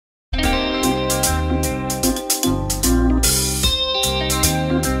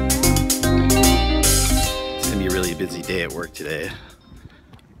busy day at work today,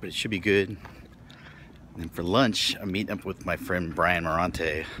 but it should be good. And for lunch, I'm meeting up with my friend Brian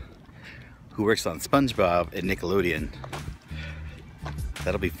Morante, who works on SpongeBob at Nickelodeon.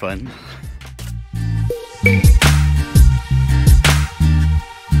 That'll be fun.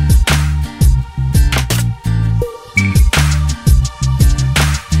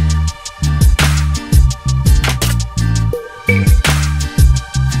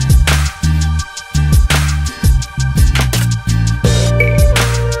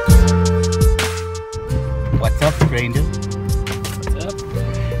 What's up, stranger? What's up?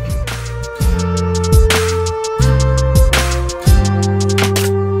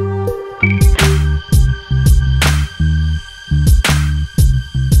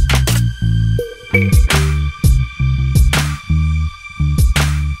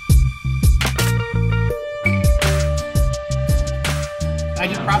 I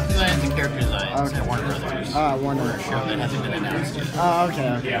do prop designs and character designs at Warner Brothers. Warner. Show that hasn't been announced yet. Oh,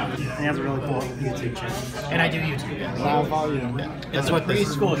 okay. Yeah. He has a really cool YouTube channel. And I do YouTube. Yeah. I'll follow you. It's a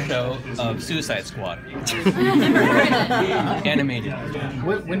preschool show of Suicide Squad. Animated.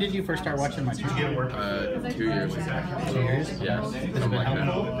 When did you first start watching my channel? 2 years. 2 years? Yeah, something like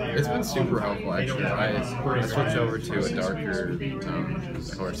that. It's been super helpful actually. I switched over to a darker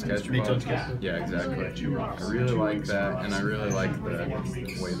or sketchbook. Yeah, exactly. I really like that, and I really like the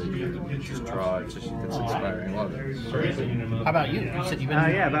way that you just draw. It's inspiring. I love it. How about you? You said you've been.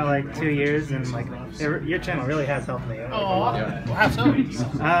 Yeah, about like 2 years, and like your channel really has helped me. Oh, Yeah. well, how so?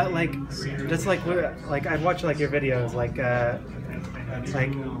 Like just like I've watched like your videos, like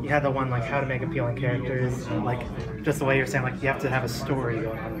you had the one like how to make appealing characters, and, like just the way you're saying like you have to have a story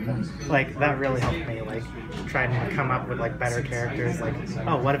going on with them. Like that really helped me like try to come up with like better characters. Like,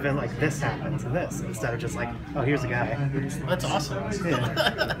 oh, what if it like this happened to this, instead of just like, oh, here's a guy. That's awesome.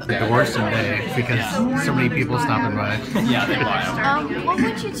 Yeah. The worst day because so many people stopping by. Yeah, they wild. What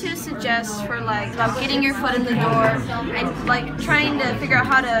would you two suggest for like getting your foot in the door and like trying to figure out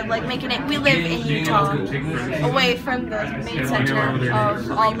how to like make it? We live in Utah, away from the main center of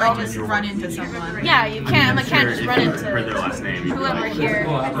all. Might just run into someone. Yeah, you can't. I can't just run into For their last name. whoever here.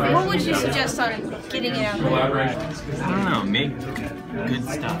 What would you suggest on getting it out there? I don't know, make good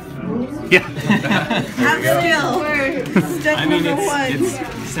stuff. Yeah. Have skill. Step I mean, number one.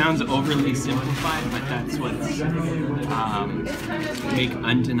 it sounds overly simplified, but that's what's make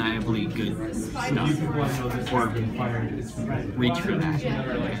undeniably good stuff, or reach for that.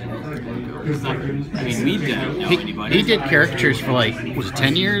 I mean, we didn't know anybody. He did caricatures for like, was it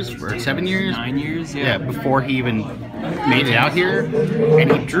 10 years or 7 years? 9 years, Yeah, before he even made it out here.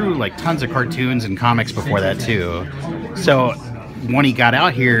 And he drew like tons of cartoons and comics before that too. So when he got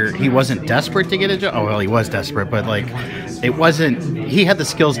out here, he wasn't desperate to get a job. Oh, well, he was desperate, but like, it wasn't, he had the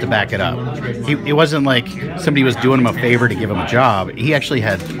skills to back it up. It wasn't like somebody was doing him a favor to give him a job. He actually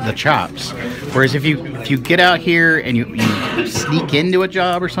had the chops. Whereas if you get out here and you sneak into a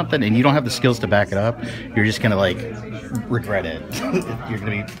job or something and you don't have the skills to back it up, you're just gonna like regret it. You're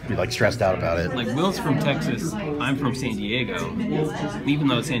gonna be like stressed out about it. Like Will's from Texas, I'm from San Diego. Even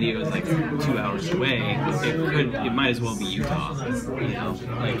though San Diego is like 2 hours away, it might as well be Utah. You know,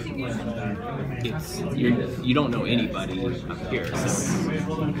 like you don't know anybody up here. So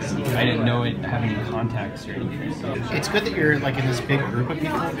I didn't know it have any contacts or anything. It's good that you're like in this big group of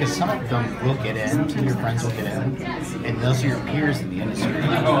people because some of them will get in, some of your friends will get in, and those are your peers in the industry,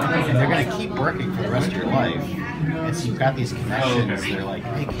 and they're gonna keep working for the rest of your life. And so you've got these connections. They're like,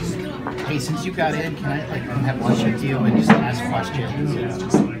 hey, since you got in, can I like come have lunch with you and just ask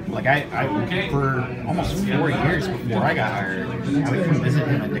questions? Like I for almost 4 years before I got hired, I would come visit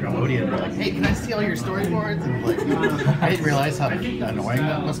him at Nickelodeon and be like, hey, can I see all your storyboards? And like, I didn't realize how annoying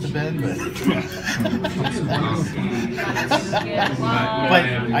that must have been, but but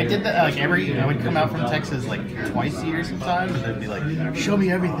I did that like I would come out from Texas like twice a year sometimes, and they'd be like, show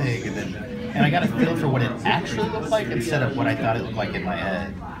me everything, and I got a feel for what it actually looked like instead of what I thought it looked like in my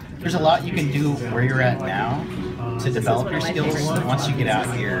head. There's a lot you can do where you're at now to develop your skills. Once you get out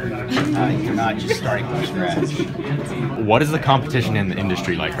here, you're not just starting from scratch. What is the competition in the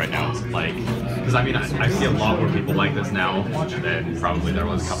industry like right now? Like, because I mean, I see a lot more people like this now than probably there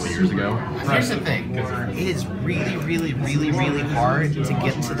was a couple years ago. Here's the thing, it is really, really, really, really hard to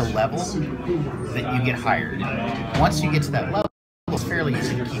get to the level that you get hired. Once you get to that level, it's fairly fairly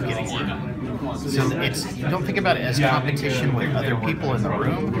easy to keep getting in. So it's, don't think about it as competition with other people in the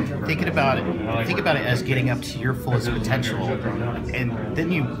room. Think about it as getting up to your fullest potential. And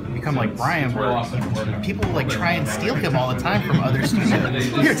then you become like Brian, where people like try and steal him all the time from other studios.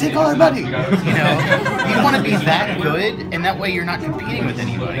 Here, take all our money. You know, you want to be that good, and that way you're not competing with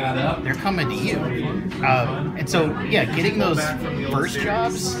anybody. They're coming to you. And so, yeah, getting those first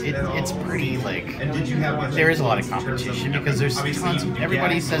jobs, it's pretty like, there is a lot of competition because there's tons.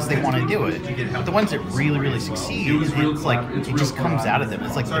 Everybody says they want to do it, but the ones that really, really succeed, it's like it just comes out of them.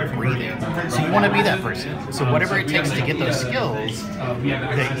 It's like they're breathing. So you want to be that person. So whatever it takes to get those skills,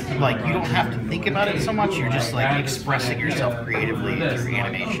 that, like, you don't have to think about it so much. You're just like expressing yourself creatively through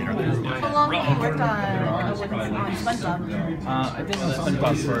animation or through. How long have you worked on SpongeBob? I've been on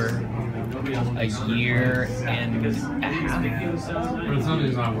SpongeBob for a year and a half,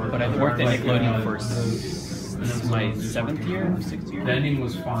 but I've worked at Nickelodeon for this is my 7th year, 6th year. The ending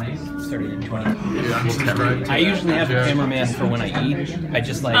was fine. Started in 20. I usually have a cameraman for when I eat. I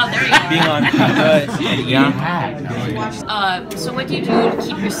just like being on and eating. So what do you do to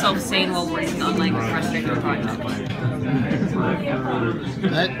keep yourself sane while working on like frustrating projects?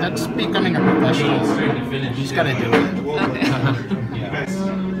 That's becoming a professional. You just gotta do it. Okay.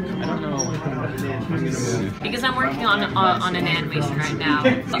 Because I'm working on an animation right now.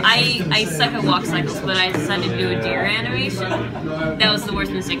 I suck at walk cycles, but I decided to do a deer animation. That was the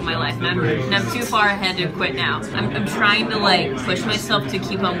worst mistake of my life, and I'm too far ahead to quit now. I'm trying to like push myself to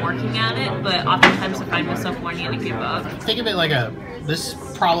keep on working at it, but oftentimes I find myself wanting to give up. Think of it like this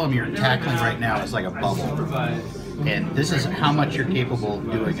problem you're tackling right now is like a bubble. And this is how much you're capable of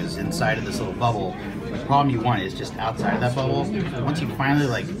doing is inside of this little bubble. The problem you want is just outside of that bubble. Once you finally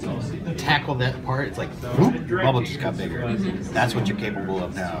like tackle that part, it's like, whoop, the bubble just got bigger. That's what you're capable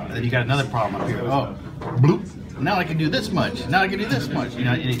of now. And then you got another problem up here. Oh, bloop. Now I can do this much. Now I can do this much. You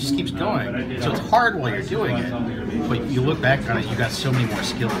know, and it just keeps going. So it's hard while you're doing it. But you look back on it, you got so many more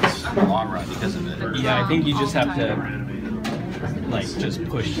skills in the long run because of it. Yeah, I think you just have to like just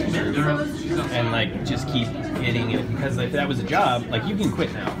push through and like just keep hitting it, because if that was a job, like you can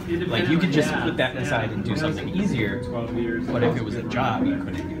quit now. Like you could just put that aside and do something easier. But if it was a job, you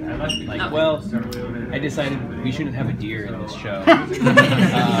couldn't do that. Like, well, I decided we shouldn't have a deer in this show,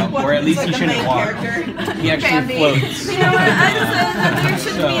 or at least like he shouldn't walk. He actually floats. You know what? I just said that there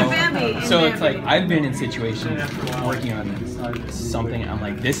shouldn't be a Bambi. So it's like I've been in situations working on something. I'm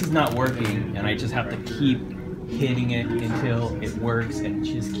like, this is not working, and I just have to keep hitting it until it works and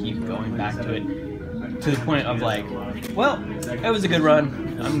just keep going back to it to the point of like, well, it was a good run.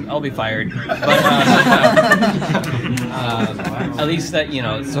 I'll be fired. But at least that, you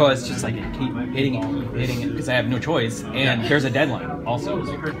know, so it's just like keep hitting it because I have no choice, and there's a deadline also.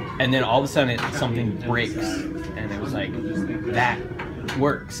 And then all of a sudden something breaks, and it was like, that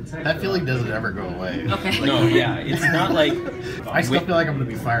works. That feeling doesn't ever go away. Okay. No, yeah, it's not like I still feel like I'm going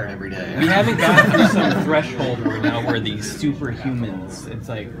to be fired every day. we haven't gotten to some threshold where now we're these superhumans. It's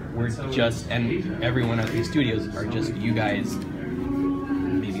like we're just, and everyone at these studios are just you guys,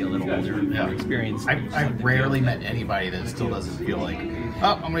 maybe a little older, more experienced. I've rarely met anybody that still doesn't feel like,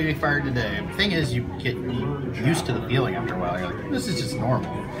 oh, I'm going to be fired today. The thing is, you get used to the feeling after a while. You're like, this is just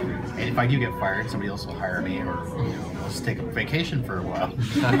normal. And if I do get fired, somebody else will hire me, or I'll just take a vacation for a while.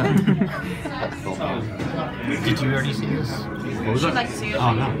 Did you already see this? What was She'd that? like to see it.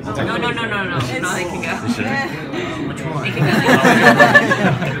 Oh, no. No, they can go. Which one? They can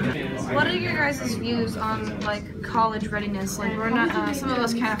go. What are your guys' views on like college readiness? Like we're not, some of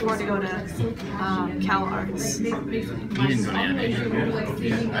us can't afford to go to Cal Arts. You didn't go to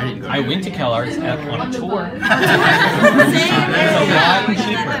animation. I didn't go. I went to Cal Arts on a tour.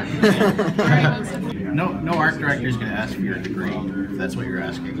 No art director is going to ask for your degree if that's what you're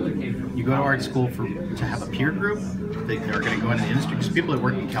asking. You go to art school to have a peer group that are going to go into the industry. Because people that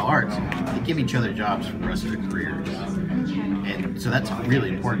work in Cal Arts, they give each other jobs for the rest of their careers. And so that's really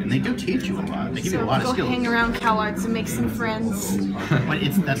important. And they do teach you a lot. They give you a lot of skills. Go hang around Cal Arts and make some friends. But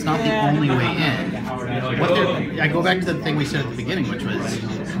that's not the only way in. I go back to the thing we said at the beginning, which was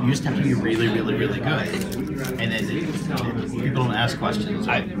you just have to be really, really, really good. And then people don't ask questions.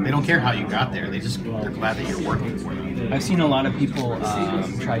 They don't care how you got there. They're glad that you're working for them. I've seen a lot of people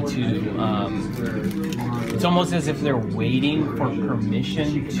try to. It's almost as if they're waiting for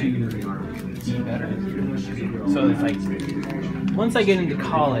permission to be better. So it's like, once I get into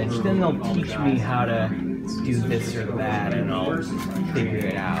college, then they'll teach me how to do this or that, and I'll figure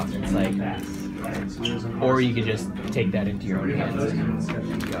it out. It's like, or you could just take that into your own hands.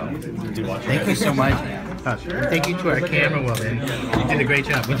 Thank you so much. Thank you to our camera woman. You did a great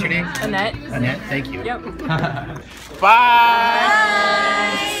job. What's your name? Annette. Annette, thank you. Yep. Bye!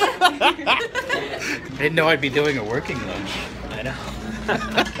 I didn't know I'd be doing a working lunch. I know.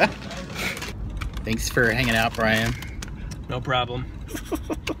 Thanks for hanging out, Brian. No problem.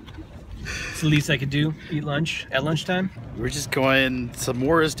 It's the least I could do. Eat lunch at lunchtime. We're just going some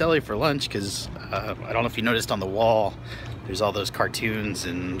Mora's Deli for lunch because I don't know if you noticed on the wall, there's all those cartoons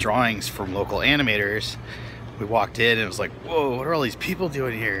and drawings from local animators. We walked in and it was like, whoa, what are all these people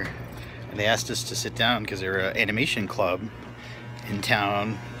doing here? And they asked us to sit down because they're an animation club in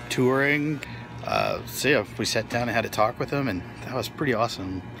town touring. So yeah, we sat down and had a talk with them, and that was pretty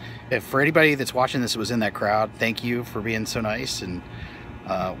awesome. If for anybody that's watching this that was in that crowd, thank you for being so nice, and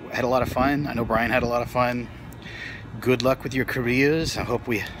had a lot of fun. I know Brian had a lot of fun. Good luck with your careers. I hope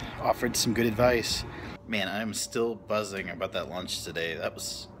we offered some good advice. Man, I'm still buzzing about that lunch today. That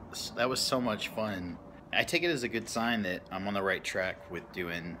was so much fun. I take it as a good sign that I'm on the right track with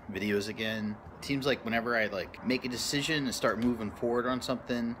doing videos again. It seems like whenever I make a decision and start moving forward on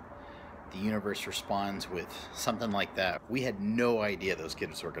something, the universe responds with something like that. We had no idea those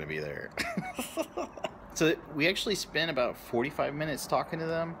kids were going to be there. So we actually spent about 45 minutes talking to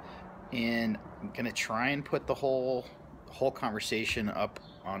them, and I'm going to try and put the whole conversation up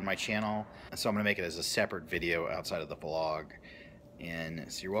on my channel. So I'm going to make it as a separate video outside of the vlog. And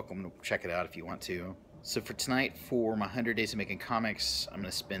so you're welcome to check it out if you want to. So for tonight, for my 100 Days of Making Comics, I'm going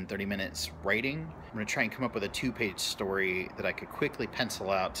to spend 30 minutes writing. I'm going to try and come up with a 2-page story that I could quickly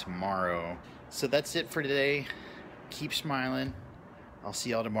pencil out tomorrow. So that's it for today. Keep smiling. I'll see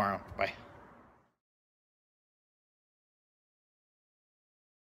y'all tomorrow. Bye.